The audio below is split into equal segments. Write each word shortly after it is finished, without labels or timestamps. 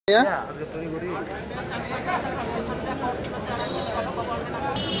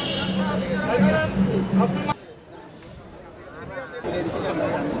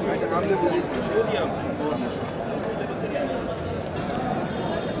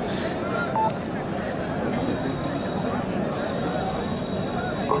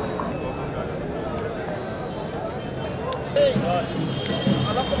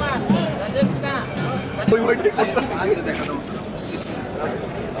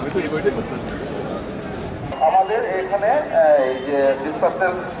আমাদের এখানে এই যে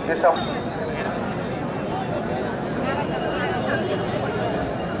ডিসপার্সেল যেসব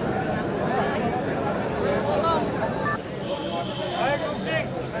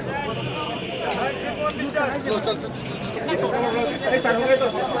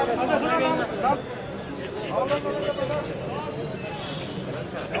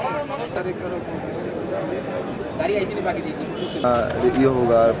ये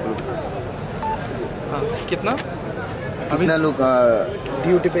होगा कितना लोग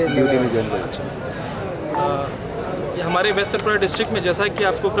ड्यूटी में ज्वाइन करें? हमारे वेस्ट त्रिपुरा डिस्ट्रिक्ट में जैसा कि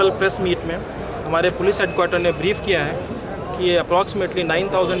आपको कल प्रेस मीट में हमारे पुलिस हेडक्वार्टर ने ब्रीफ किया है कि अप्रॉक्सीमेटली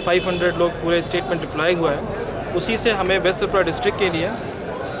 9,500 लोग पूरे स्टेट में डिप्लॉय हुआ है। उसी से हमें वेस्ट त्रिपुरा डिस्ट्रिक्ट के लिए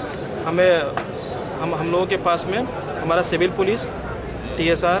हम लोगों के पास में हमारा सिविल पुलिस,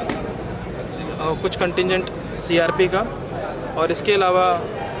 TSR, कुछ कंटिजेंट CRP का और इसके अलावा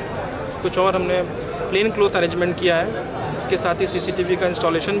कुछ और हमने प्लेन क्लोथ अरेंजमेंट किया है। इसके साथ ही CCTV का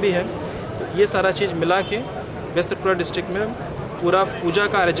इंस्टॉलेशन भी है। तो ये सारा चीज़ मिला के वेस्ट त्रिपुरा डिस्ट्रिक्ट में पूरा पूजा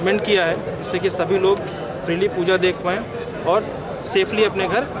का अरेंजमेंट किया है, जिससे कि सभी लोग फ्रीली पूजा देख पाएँ और सेफली अपने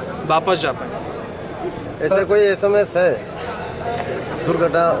घर वापस जा पाएँ। ऐसा कोई SMS है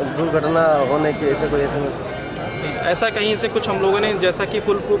दुर्घटना होने की? ऐसा कोई SMS? ऐसा कहीं से कुछ हम लोगों ने जैसा कि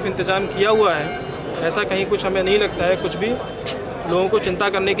फुल प्रूफ इंतज़ाम किया हुआ है, ऐसा कहीं कुछ हमें नहीं लगता है। कुछ भी लोगों को चिंता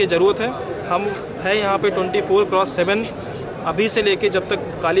करने की ज़रूरत है। हम हैं यहाँ पे 24/7 अभी से लेके जब तक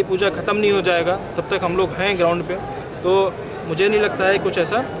काली पूजा ख़त्म नहीं हो जाएगा तब तक हम लोग हैं ग्राउंड पे। तो मुझे नहीं लगता है कुछ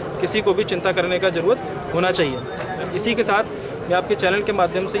ऐसा किसी को भी चिंता करने का ज़रूरत होना चाहिए। इसी के साथ मैं आपके चैनल के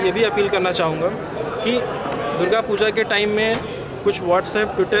माध्यम से ये भी अपील करना चाहूँगा कि दुर्गा पूजा के टाइम में कुछ व्हाट्सएप,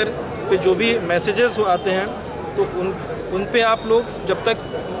 ट्विटर पे जो भी मैसेजेस आते हैं तो उन पे आप लोग जब तक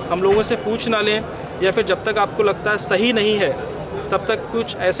हम लोगों से पूछ ना लें या फिर जब तक आपको लगता है सही नहीं है तब तक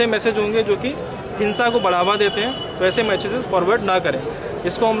कुछ ऐसे मैसेज होंगे जो कि हिंसा को बढ़ावा देते हैं, तो ऐसे मैसेजेस फॉरवर्ड ना करें।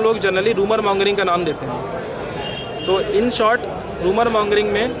 इसको हम लोग जनरली रूमर मॉन्गरिंग का नाम देते हैं। तो इन शॉर्ट रूमर मॉन्गरिंग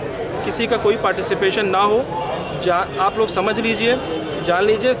में किसी का कोई पार्टिसिपेशन ना हो, आप लोग समझ लीजिए, जान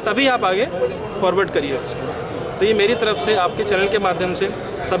लीजिए, तभी आप आगे फॉरवर्ड करिए उसको। तो ये मेरी तरफ से आपके चैनल के माध्यम से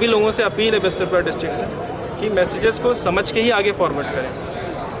सभी लोगों से अपील है वेस्ट त्रिपुरा डिस्ट्रिक्ट से कि मैसेजेस को समझ के ही आगे फॉरवर्ड करें।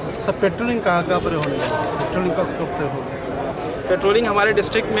 सब पेट्रोलिंग कहाँ पर होने लगी? पेट्रोलिंग कब से होगी? पेट्रोलिंग हमारे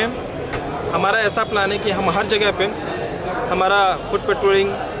डिस्ट्रिक्ट में हमारा ऐसा प्लान है कि हम हर जगह पे हमारा फुट पेट्रोलिंग,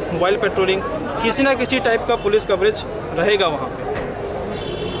 मोबाइल पेट्रोलिंग, किसी ना किसी टाइप का पुलिस कवरेज रहेगा वहाँ पे।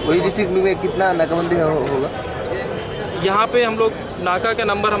 वही डिस्ट्रिक्ट में कितना नाकाबंदी होगा? यहाँ पे हम लोग नाका का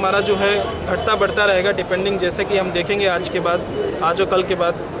नंबर हमारा जो है घटता बढ़ता रहेगा, डिपेंडिंग जैसे कि हम देखेंगे आज के बाद, आज और कल के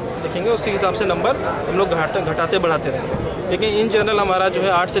बाद देखेंगे, उसी हिसाब से नंबर हम लोग घटाते बढ़ाते रहेंगे। लेकिन इन जनरल हमारा जो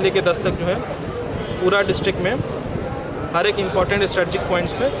है 8 से लेकर 10 तक जो है पूरा डिस्ट्रिक्ट में हर एक इम्पॉर्टेंट स्ट्रेटजिक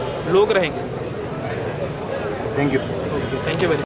पॉइंट्स पे लोग रहेंगे। Thank you very